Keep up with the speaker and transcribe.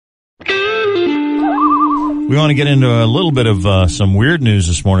We want to get into a little bit of some weird news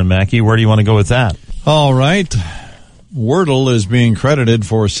this morning, Mackie. Where do you want to go with that? All right. Wordle is being credited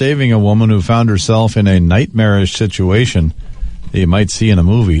for saving a woman who found herself in a nightmarish situation that you might see in a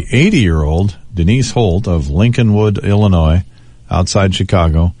movie. 80-year-old Denise Holt of Lincolnwood, Illinois, outside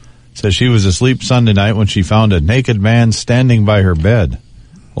Chicago, says she was asleep Sunday night when she found a naked man standing by her bed,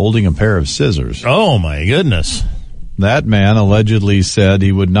 holding a pair of scissors. Oh, my goodness. That man allegedly said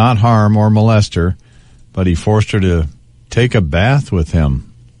he would not harm or molest her, but he forced her to take a bath with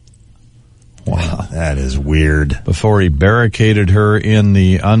him. Wow, that is weird. Before he barricaded her in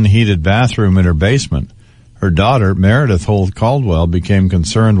the unheated bathroom in her basement. Her daughter, Meredith Holt Caldwell, became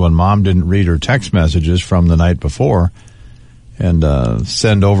concerned when mom didn't read her text messages from the night before and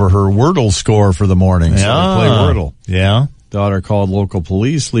send over her Wordle score for the morning. So they play Wordle. Yeah. Daughter called local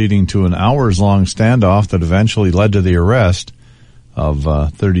police, leading to an hours-long standoff that eventually led to the arrest of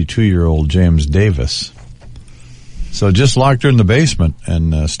 32-year-old James Davis. So just locked her in the basement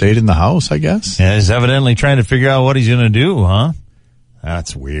and stayed in the house, I guess. Yeah, he's evidently trying to figure out what he's going to do, huh?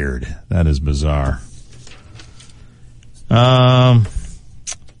 That's weird. That is bizarre.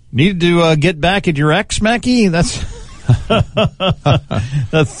 Need to get back at your ex, Mackie? That's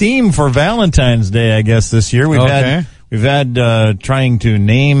the theme for Valentine's Day, I guess, this year. We've had trying to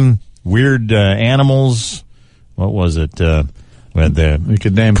name weird animals. What was it? We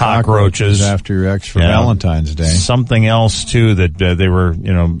could name cockroaches after your ex for Valentine's Day. Something else too that they were,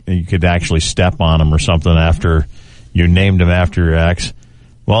 you could actually step on them or something after you named them after your ex.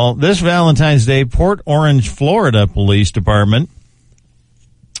 Well, this Valentine's Day, Port Orange, Florida Police Department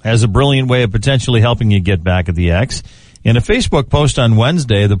has a brilliant way of potentially helping you get back at the ex. In a Facebook post on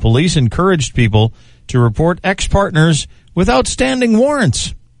Wednesday, the police encouraged people to report ex-partners with outstanding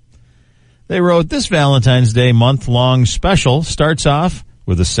warrants. They wrote, this Valentine's Day month-long special starts off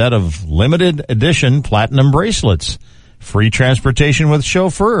with a set of limited edition platinum bracelets, free transportation with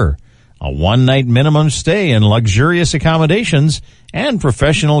chauffeur, a one-night minimum stay in luxurious accommodations, and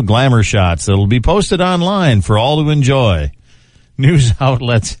professional glamour shots that will be posted online for all to enjoy. News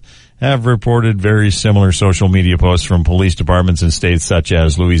outlets have reported very similar social media posts from police departments in states such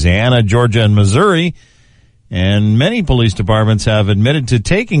as Louisiana, Georgia, and Missouri. And many police departments have admitted to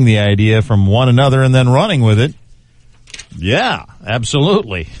taking the idea from one another and then running with it. Yeah,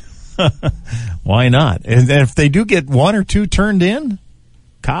 absolutely. Why not? And if they do get one or two turned in,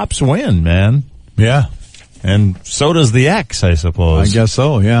 cops win, man. Yeah. And so does the ex, I suppose. I guess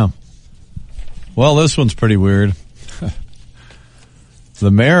so, yeah. Well, this one's pretty weird.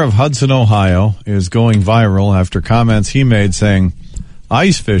 The mayor of Hudson, Ohio, is going viral after comments he made saying,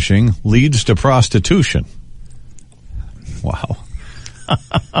 ice fishing leads to prostitution. Wow.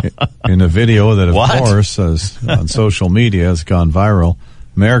 In a video that, of course, on social media has gone viral,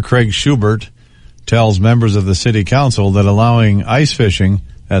 Mayor Craig Schubert tells members of the city council that allowing ice fishing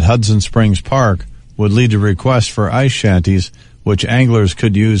at Hudson Springs Park would lead to requests for ice shanties, which anglers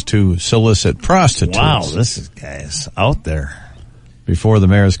could use to solicit prostitutes. Wow, this guy is out there. Before the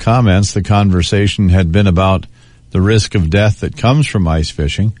mayor's comments, the conversation had been about the risk of death that comes from ice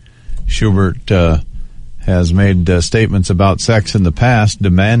fishing. Schubert has made statements about sex in the past,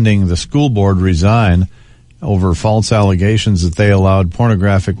 demanding the school board resign over false allegations that they allowed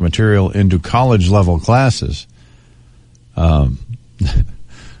pornographic material into college-level classes. Not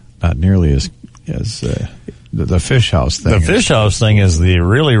nearly as the fish house thing. The fish house thing is the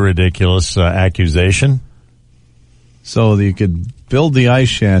really ridiculous accusation. So you could build the ice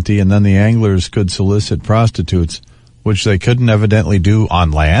shanty, and then the anglers could solicit prostitutes, which they couldn't evidently do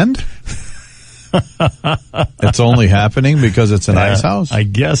on land? It's only happening because it's an ice house? I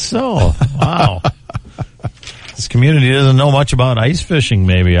guess so. Wow. This community doesn't know much about ice fishing,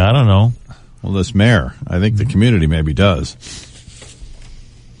 maybe. I don't know. Well, this mayor, I think the community maybe does.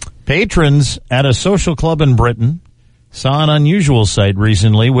 Patrons at a social club in Britain saw an unusual sight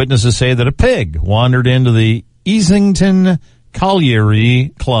recently. Witnesses say that a pig wandered into the Easington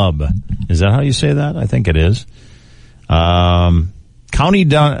Colliery Club. Is that how you say that? I think it is. County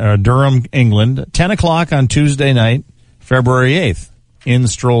Durham, England, 10 o'clock on Tuesday night, February 8th. In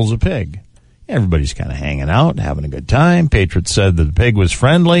strolls a pig. Everybody's kind of hanging out, having a good time. Patrons said that the pig was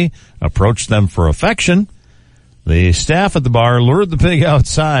friendly, approached them for affection. The staff at the bar lured the pig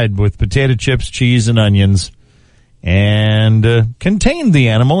outside with potato chips, cheese, and onions, and contained the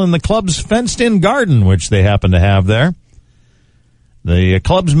animal in the club's fenced-in garden, which they happen to have there. The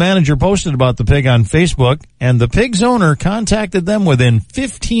club's manager posted about the pig on Facebook, and the pig's owner contacted them within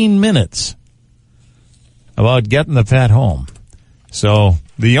 15 minutes about getting the pet home. So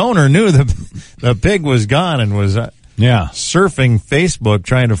the owner knew the pig was gone and was surfing Facebook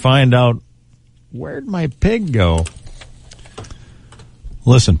trying to find out Where'd my pig go?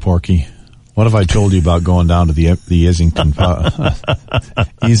 Listen, Porky, what have I told you about going down to the Easington pub?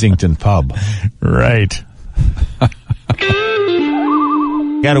 Easington pub. Right.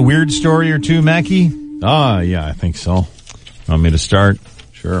 Got a weird story or two, Mackie? Yeah, I think so. Want me to start?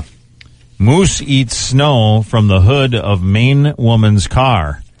 Sure. Moose eats snow from the hood of Maine woman's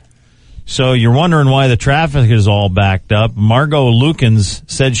car. So you're wondering why the traffic is all backed up. Margot Lukens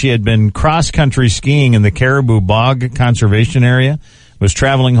said she had been cross-country skiing in the Caribou Bog Conservation Area, was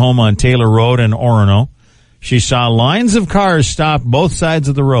traveling home on Taylor Road in Orono. She saw lines of cars stop both sides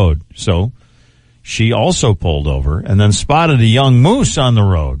of the road. So she also pulled over and then spotted a young moose on the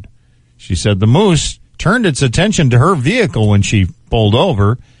road. She said the moose turned its attention to her vehicle when she pulled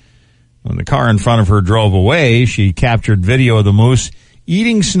over. When the car in front of her drove away, she captured video of the moose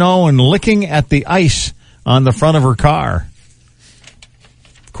eating snow and licking at the ice on the front of her car.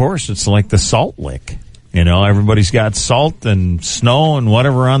 Of course, it's like the salt lick. You know, everybody's got salt and snow and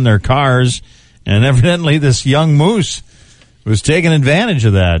whatever on their cars, and evidently this young moose was taking advantage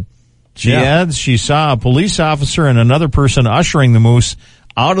of that. She adds she saw a police officer and another person ushering the moose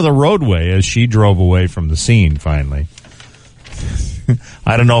out of the roadway as she drove away from the scene finally.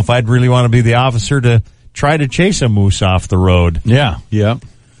 I don't know if I'd really want to be the officer to try to chase a moose off the road. Yeah.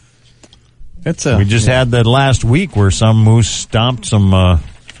 We just had that last week where some moose stomped some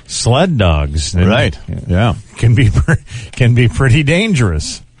sled dogs. Right. Yeah. Can be pretty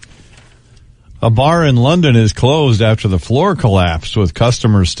dangerous. A bar in London is closed after the floor collapsed with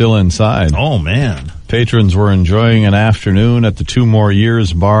customers still inside. Oh, man. Patrons were enjoying an afternoon at the Two More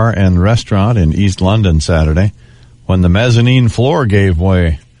Years Bar and Restaurant in East London Saturday when the mezzanine floor gave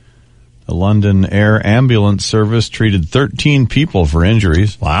way. The London Air Ambulance Service treated 13 people for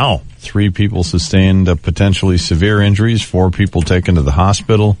injuries. Wow. 3 people sustained potentially severe injuries, 4 people taken to the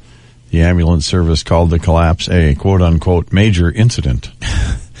hospital. The ambulance service called the collapse a quote-unquote major incident.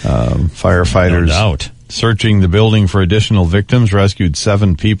 Firefighters no doubt. Searching the building for additional victims rescued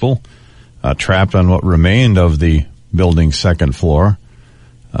 7 people trapped on what remained of the building's second floor.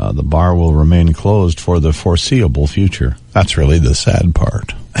 The bar will remain closed for the foreseeable future. That's really the sad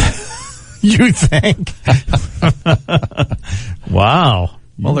part. You think? Wow.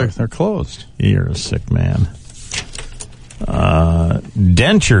 Well, they're closed. You're a sick man.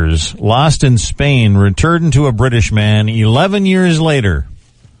 Dentures lost in Spain returned to a British man 11 years later.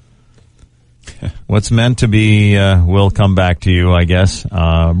 What's meant to be will come back to you, I guess.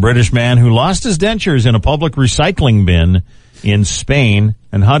 British man who lost his dentures in a public recycling bin in Spain.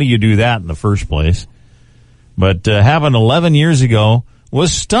 And how do you do that in the first place? But happened 11 years ago,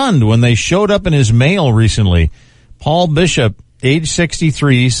 was stunned when they showed up in his mail recently. Paul Bishop, age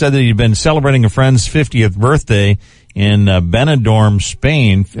 63, said that he'd been celebrating a friend's 50th birthday in Benidorm,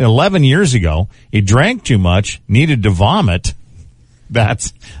 Spain 11 years ago. He drank too much, needed to vomit.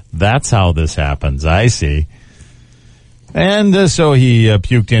 That's how this happens. I see. And so he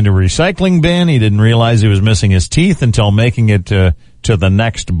puked into a recycling bin. He didn't realize he was missing his teeth until making it to the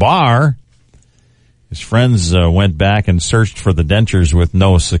next bar. His friends went back and searched for the dentures with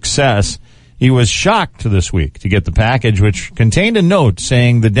no success. He was shocked this week to get the package, which contained a note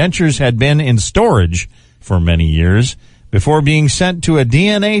saying the dentures had been in storage for many years before being sent to a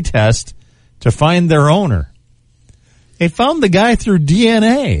DNA test to find their owner. They found the guy through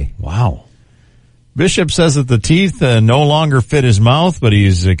DNA. Wow. Bishop says that the teeth no longer fit his mouth, but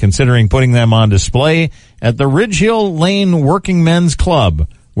he's considering putting them on display at the Ridge Hill Lane Working Men's Club,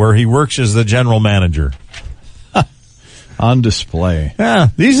 where he works as the general manager. On display. Yeah,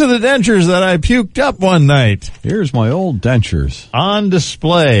 these are the dentures that I puked up one night. Here's my old dentures. On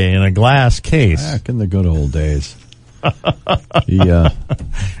display in a glass case. Back in the good old days.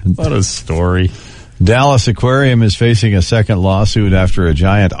 What a story. Dallas Aquarium is facing a second lawsuit after a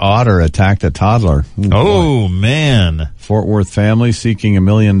giant otter attacked a toddler. Oh, man. Fort Worth family seeking $1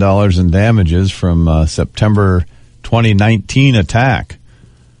 million in damages from September 2019 attack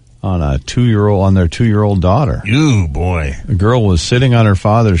on their 2-year-old daughter. Ooh, boy. The girl was sitting on her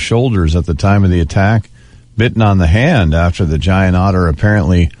father's shoulders at the time of the attack, bitten on the hand after the giant otter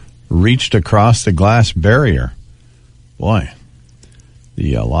apparently reached across the glass barrier. Boy.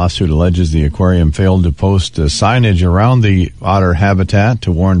 The lawsuit alleges the aquarium failed to post signage around the otter habitat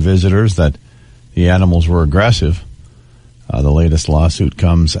to warn visitors that the animals were aggressive. The latest lawsuit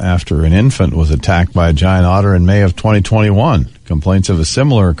comes after an infant was attacked by a giant otter in May of 2021. Complaints of a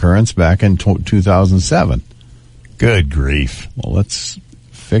similar occurrence back in 2007. Good grief. Well, let's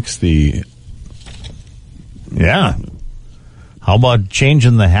fix the... Yeah. How about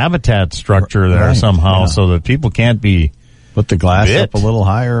changing the habitat structure there somehow so that people can't be Put the glass Bit. up a little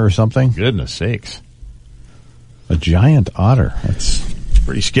higher or something. Goodness sakes. A giant otter. That's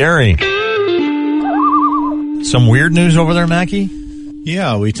Pretty scary. Some weird news over there, Mackie?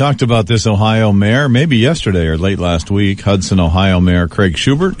 Yeah, we talked about this Ohio mayor maybe yesterday or late last week. Hudson, Ohio Mayor Craig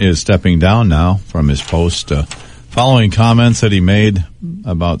Schubert is stepping down now from his post following comments that he made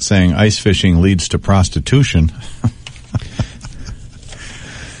about saying ice fishing leads to prostitution.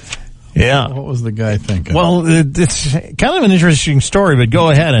 Yeah. What was the guy thinking? Well, it's kind of an interesting story, but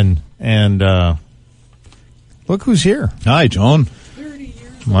go ahead and look who's here. Hi, Joan. 30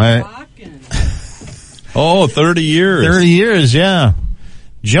 years My- of rockin'. Oh, 30 years. 30 years, yeah.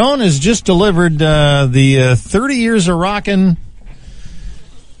 Joan has just delivered the 30 years of rockin'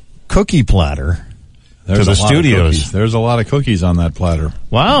 cookie platter There's to the a lot of studios. cookies. There's a lot of cookies on that platter.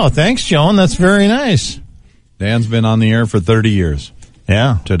 Wow, thanks, Joan. That's very nice. Dan's been on the air for 30 years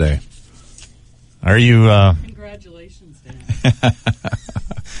Yeah. today. Are you... Congratulations, Dan.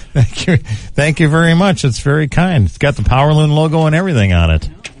 Thank you very much. It's very kind. It's got the Power Loon logo and everything on it.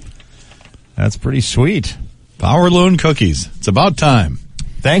 That's pretty sweet. Power Loon cookies. It's about time.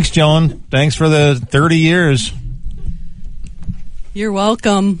 Thanks, Joan. Thanks for the 30 years. You're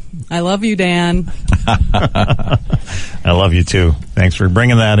welcome. I love you, Dan. I love you too. Thanks for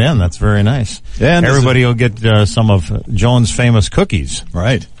bringing that in. That's very nice. And everybody will get some of Joan's famous cookies.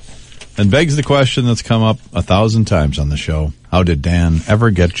 Right. And begs the question that's come up 1,000 times on the show. How did Dan ever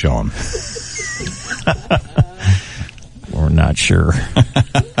get Joan? We're not sure.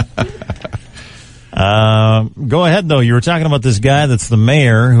 Go ahead, though. You were talking about this guy that's the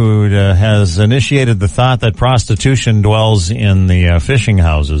mayor who has initiated the thought that prostitution dwells in the fishing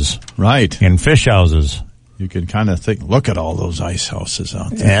houses. Right. In fish houses. You can kind of think, look at all those ice houses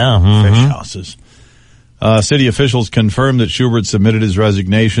out there. Yeah. Fish houses. City officials confirmed that Schubert submitted his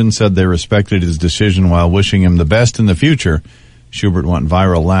resignation, said they respected his decision while wishing him the best in the future. Schubert went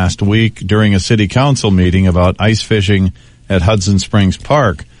viral last week during a city council meeting about ice fishing at Hudson Springs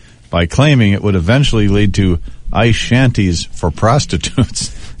Park by claiming it would eventually lead to ice shanties for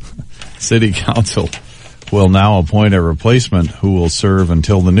prostitutes. City council will now appoint a replacement who will serve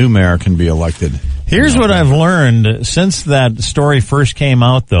until the new mayor can be elected. Here's what I've learned since that story first came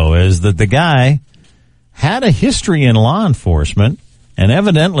out, though, is that the guy had a history in law enforcement, and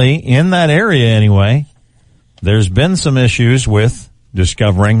evidently, in that area anyway, there's been some issues with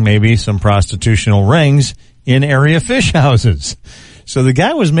discovering maybe some prostitutional rings in area fish houses. So the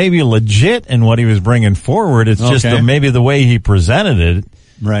guy was maybe legit in what he was bringing forward. It's just maybe the way he presented it.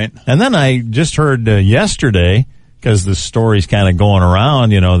 Right. And then I just heard yesterday, because the story's kind of going around,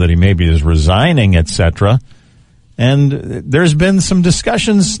 that he maybe is resigning, etc. And there's been some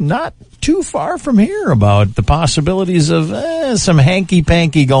discussions not too far from here about the possibilities of some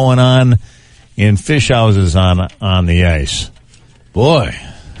hanky-panky going on in fish houses on the ice. Boy,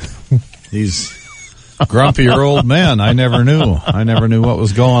 these grumpier old men. I never knew what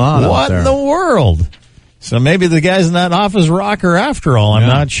was going on out there. What in the world? So maybe the guy's not off his rocker after all. I'm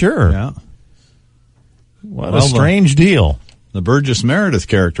not sure. Yeah. What a strange deal. The Burgess Meredith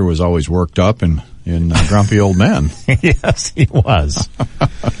character was always worked up in Grumpy Old Men. Yes, he was.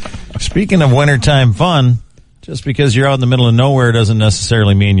 Speaking of wintertime fun, just because you're out in the middle of nowhere doesn't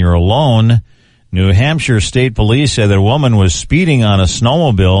necessarily mean you're alone. New Hampshire State Police said that a woman was speeding on a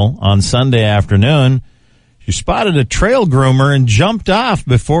snowmobile on Sunday afternoon. She spotted a trail groomer and jumped off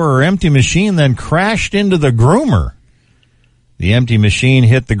before her empty machine then crashed into the groomer. The empty machine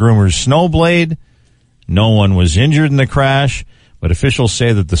hit the groomer's snow blade. No one was injured in the crash, but officials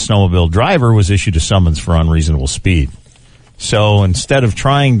say that the snowmobile driver was issued a summons for unreasonable speed. So instead of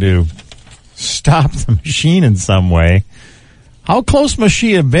trying to stop the machine in some way, how close must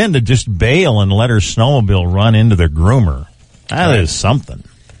she have been to just bail and let her snowmobile run into the groomer? That is something.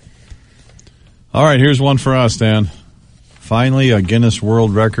 All right, here's one for us, Dan. Finally, a Guinness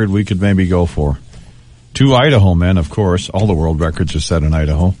World Record we could maybe go for. 2 Idaho men, of course, all the world records are set in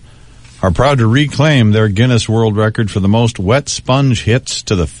Idaho, are proud to reclaim their Guinness World Record for the most wet sponge hits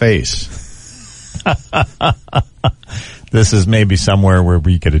to the face. This is maybe somewhere where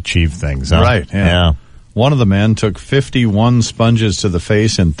we could achieve things, huh? Right, yeah. One of the men took 51 sponges to the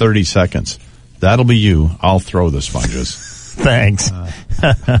face in 30 seconds. That'll be you. I'll throw the sponges. Thanks.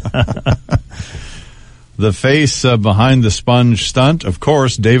 The face behind the sponge stunt, of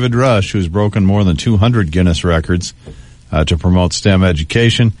course, David Rush, who's broken more than 200 Guinness records to promote STEM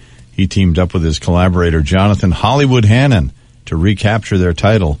education. He teamed up with his collaborator, Jonathan Hollywood Hannon, to recapture their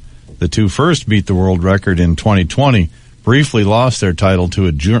title. The two first beat the world record in 2020, briefly lost their title to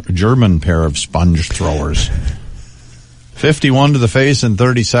a German pair of sponge throwers. 51 to the face in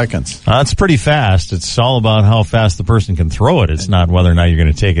 30 seconds. That's pretty fast. It's all about how fast the person can throw it. It's not whether or not you're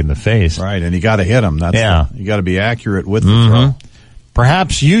going to take it in the face. Right, and you got to hit them. You got to be accurate with the throw.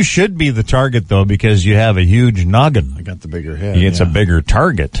 Perhaps you should be the target, though, because you have a huge noggin. I got the bigger head. It's a bigger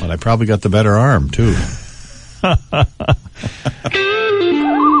target. But I probably got the better arm, too.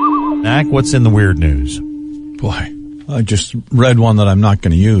 Mac, what's in the weird news? Boy, I just read one that I'm not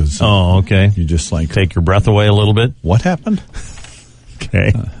going to use. Oh, okay. You just take your breath away a little bit? What happened?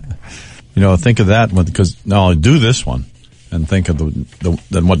 Okay. Think of that one, because now I'll do this one and think of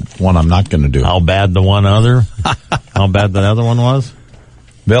the one I'm not going to do. How bad the other one was?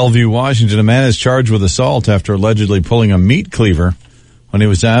 Bellevue, Washington, a man is charged with assault after allegedly pulling a meat cleaver when he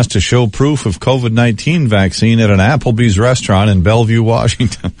was asked to show proof of COVID-19 vaccine at an Applebee's restaurant in Bellevue,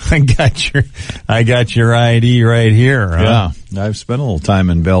 Washington. I got your ID right here. Huh? Yeah, I've spent a little time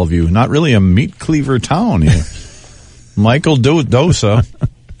in Bellevue. Not really a meat cleaver town here. Michael Dosa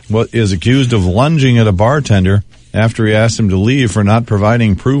is accused of lunging at a bartender after he asked him to leave for not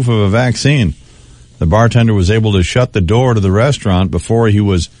providing proof of a vaccine. The bartender was able to shut the door to the restaurant before he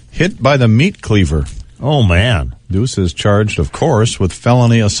was hit by the meat cleaver. Oh, man. Deuce is charged, of course, with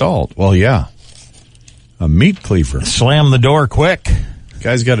felony assault. Well, yeah. A meat cleaver. Slam the door quick.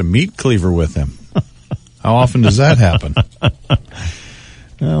 Guy's got a meat cleaver with him. How often does that happen?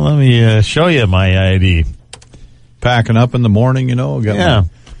 Well, let me show you my ID. Packing up in the morning, got my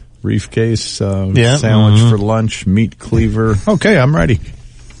briefcase, sandwich for lunch, meat cleaver. Okay, I'm ready.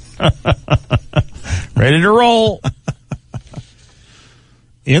 Ready to roll.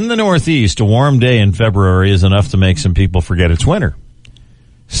 In the Northeast, a warm day in February is enough to make some people forget it's winter.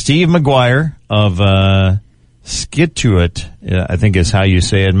 Steve McGuire of Scituate, I think is how you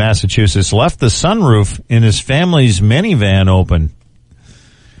say it, Massachusetts, left the sunroof in his family's minivan open.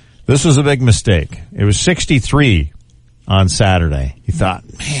 This was a big mistake. It was 63 on Saturday. He thought,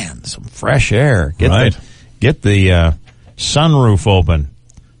 man, some fresh air. Get the sunroof open.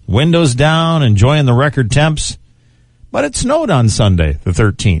 Windows down, enjoying the record temps. But it snowed on Sunday, the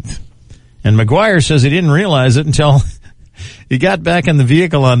 13th. And McGuire says he didn't realize it until he got back in the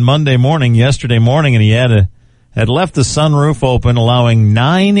vehicle on yesterday morning, and he had left the sunroof open, allowing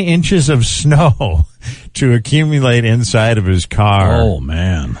 9 inches of snow to accumulate inside of his car. Oh,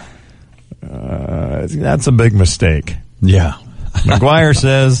 man. That's a big mistake. Yeah. McGuire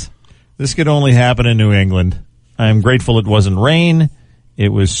says, this could only happen in New England. I am grateful it wasn't rain. It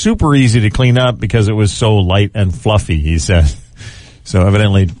was super easy to clean up because it was so light and fluffy, he said. So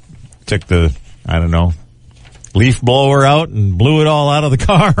evidently took the, leaf blower out and blew it all out of the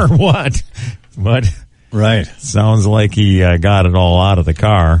car or what. But right. Sounds like he got it all out of the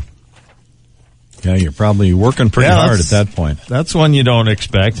car. Yeah, you're probably working pretty hard at that point. That's one you don't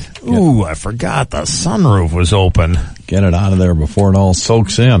expect. Ooh, I forgot the sunroof was open. Get it out of there before it all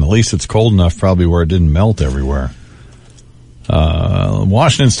soaks in. At least it's cold enough probably where it didn't melt everywhere.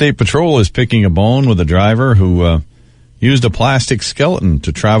 Washington State Patrol is picking a bone with a driver who used a plastic skeleton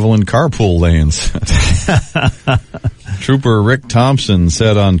to travel in carpool lanes. Trooper Rick Thompson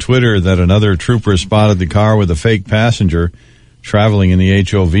said on Twitter that another trooper spotted the car with a fake passenger traveling in the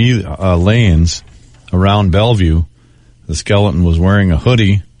HOV lanes around Bellevue. The skeleton was wearing a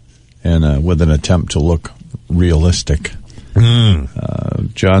hoodie and with an attempt to look realistic.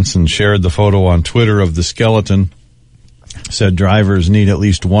 Johnson shared the photo on Twitter of the skeleton. Said drivers need at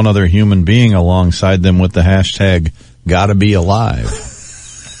least one other human being alongside them with the hashtag gotta be alive.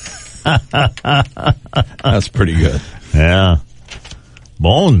 That's pretty good. Yeah.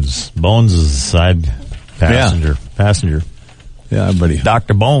 Bones is the side passenger. Yeah. Passenger. Yeah, everybody.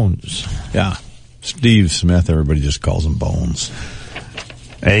 Dr. Bones. Yeah. Steve Smith, everybody just calls him Bones.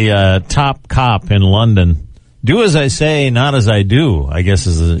 A top cop in London. Do as I say, not as I do, I guess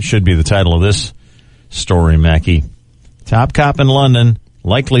should be the title of this story, Mackie. Top cop in London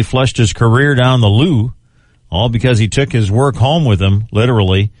likely flushed his career down the loo, all because he took his work home with him,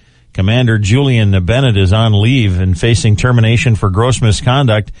 literally. Commander Julian Bennett is on leave and facing termination for gross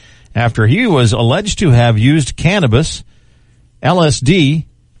misconduct after he was alleged to have used cannabis, LSD,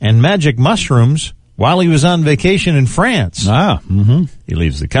 and magic mushrooms while he was on vacation in France. He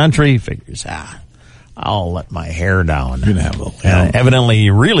leaves the country, figures, I'll let my hair down. You're gonna have a little evidently, he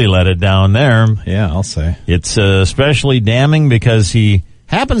really let it down there. Yeah, I'll say. It's especially damning because he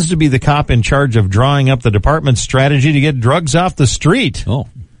happens to be the cop in charge of drawing up the department's strategy to get drugs off the street. Oh.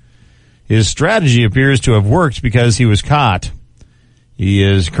 His strategy appears to have worked because he was caught. He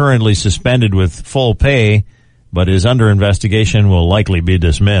is currently suspended with full pay, but his under investigation will likely be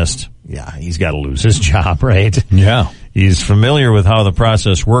dismissed. Yeah, he's got to lose his job, right? Yeah. He's familiar with how the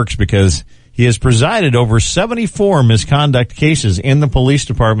process works because He has presided over 74 misconduct cases in the police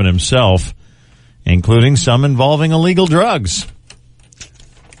department himself, including some involving illegal drugs.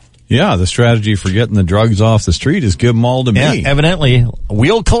 Yeah, the strategy for getting the drugs off the street is give them all to me. Evidently,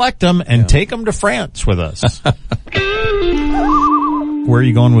 we'll collect them and take them to France with us. Where are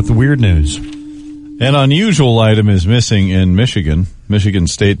you going with the weird news? An unusual item is missing in Michigan. Michigan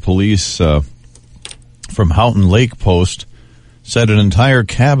State Police from Houghton Lake Post said an entire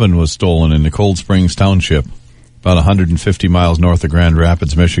cabin was stolen in the Cold Springs Township, about 150 miles north of Grand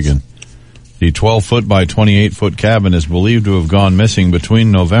Rapids, Michigan. The 12-foot by 28-foot cabin is believed to have gone missing between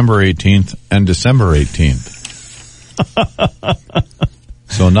November 18th and December 18th.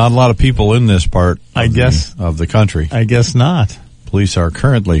 So not a lot of people in this part of the country. I guess not. Police are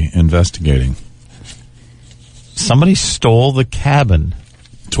currently investigating. Somebody stole the cabin.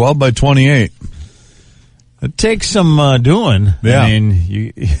 12 by 28. It takes some doing. Yeah. I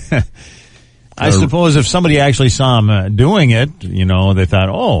mean, I suppose if somebody actually saw him doing it, they thought,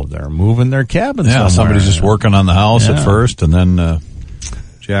 oh, they're moving their cabin somewhere. Somebody's just working on the house at first and then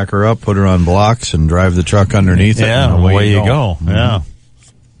jack her up, put her on blocks, and drive the truck underneath it. Yeah, and away you go. Mm-hmm. Yeah.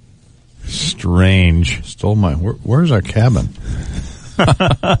 Strange. Stole my... Where's our cabin?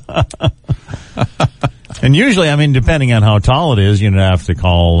 And usually, depending on how tall it is, you'd have to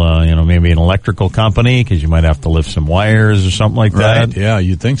call, maybe an electrical company because you might have to lift some wires or something like that. Right. Yeah,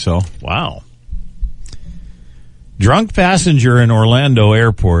 you'd think so. Wow. Drunk passenger in Orlando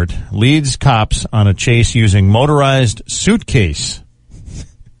airport leads cops on a chase using motorized suitcase.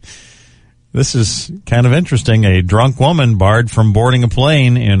 This is kind of interesting. A drunk woman barred from boarding a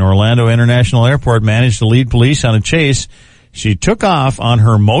plane in Orlando International Airport managed to lead police on a chase. She took off on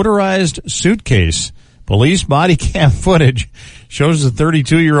her motorized suitcase. Police body cam footage shows the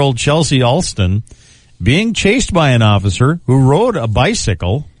 32-year-old Chelsea Alston being chased by an officer who rode a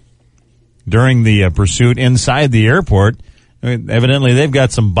bicycle during the pursuit inside the airport. Evidently, they've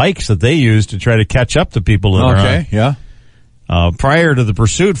got some bikes that they use to try to catch up to people that are on. Okay, yeah. Prior to the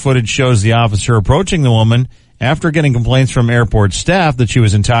pursuit, footage shows the officer approaching the woman after getting complaints from airport staff that she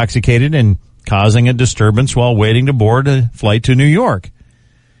was intoxicated and causing a disturbance while waiting to board a flight to New York.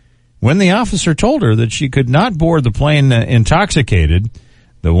 When the officer told her that she could not board the plane intoxicated,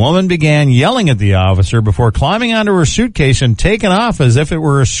 the woman began yelling at the officer before climbing onto her suitcase and taking off as if it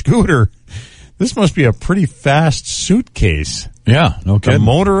were a scooter. This must be a pretty fast suitcase. Yeah, no kidding. A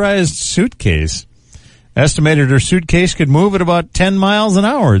motorized suitcase. Estimated her suitcase could move at about 10 miles an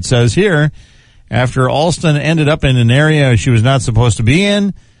hour, it says here. After Alston ended up in an area she was not supposed to be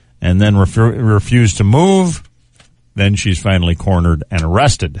in and then refused to move, then she's finally cornered and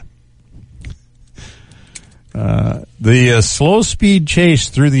arrested. The slow speed chase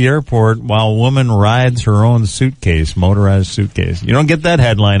through the airport while woman rides her own suitcase, motorized suitcase. You don't get that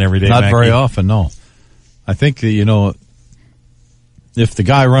headline every day. Not Mackie. very often, no. I think that, if the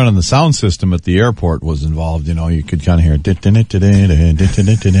guy running the sound system at the airport was involved, you could kind of hear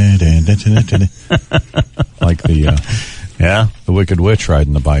like the Wicked Witch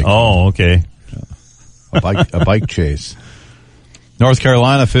riding the bike. Oh, okay. A bike chase. North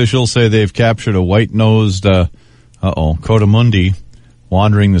Carolina officials say they've captured a white-nosed, Coatimundi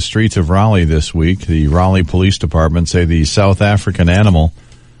wandering the streets of Raleigh this week. The Raleigh Police Department say the South American animal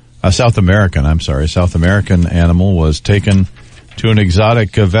was taken to an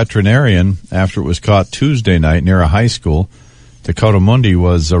exotic veterinarian after it was caught Tuesday night near a high school. The Coatimundi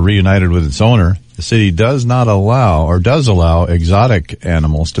was reunited with its owner. The city does allow exotic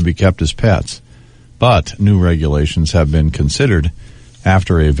animals to be kept as pets, but new regulations have been considered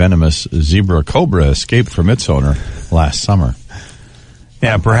after a venomous zebra cobra escaped from its owner last summer.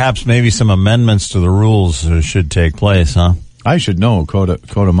 Yeah, perhaps maybe some amendments to the rules should take place, huh? I should know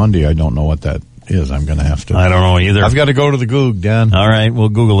Coatimundi. I don't know what that is. I'm going to have to. I don't know either. I've got to go to the Goog, Dan. All right, we'll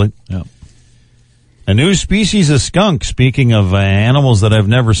Google it. Yeah. A new species of skunk, speaking of animals that I've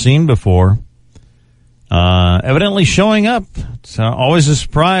never seen before, evidently showing up. It's always a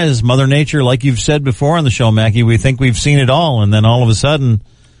surprise. Mother Nature, like you've said before on the show, Mackie, we think we've seen it all, and then all of a sudden,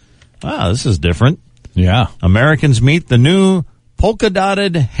 this is different. Yeah. Americans meet the new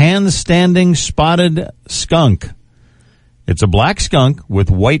polka-dotted, hand-standing spotted skunk. It's a black skunk with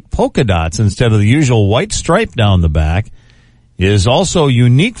white polka dots instead of the usual white stripe down the back. It is also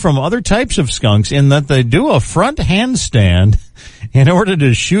unique from other types of skunks in that they do a front handstand in order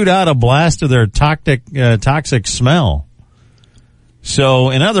to shoot out a blast of their toxic smell. So,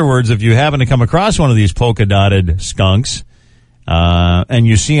 in other words, if you happen to come across one of these polka-dotted skunks, and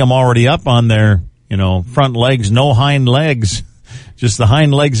you see them already up on their, front legs, no hind legs, just the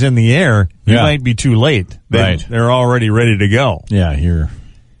hind legs in the air, you might be too late. They're already ready to go. Yeah,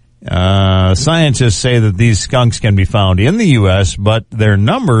 Scientists say that these skunks can be found in the U.S., but their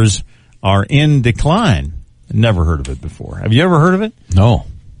numbers are in decline. Never heard of it before. Have you ever heard of it? No.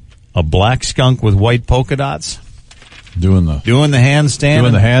 A black skunk with white polka dots? Doing the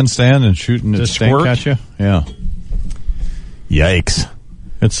handstand and shooting its stink squirt? at you? Yeah. Yikes.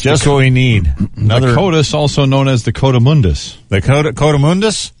 It's Just what we need. The Coatus, also known as the Cotamundus. The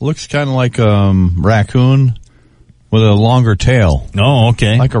Cotamundus? Looks kind of like a raccoon with a longer tail. Oh,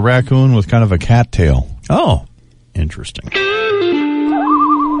 okay. Like a raccoon with kind of a cat tail. Oh, interesting.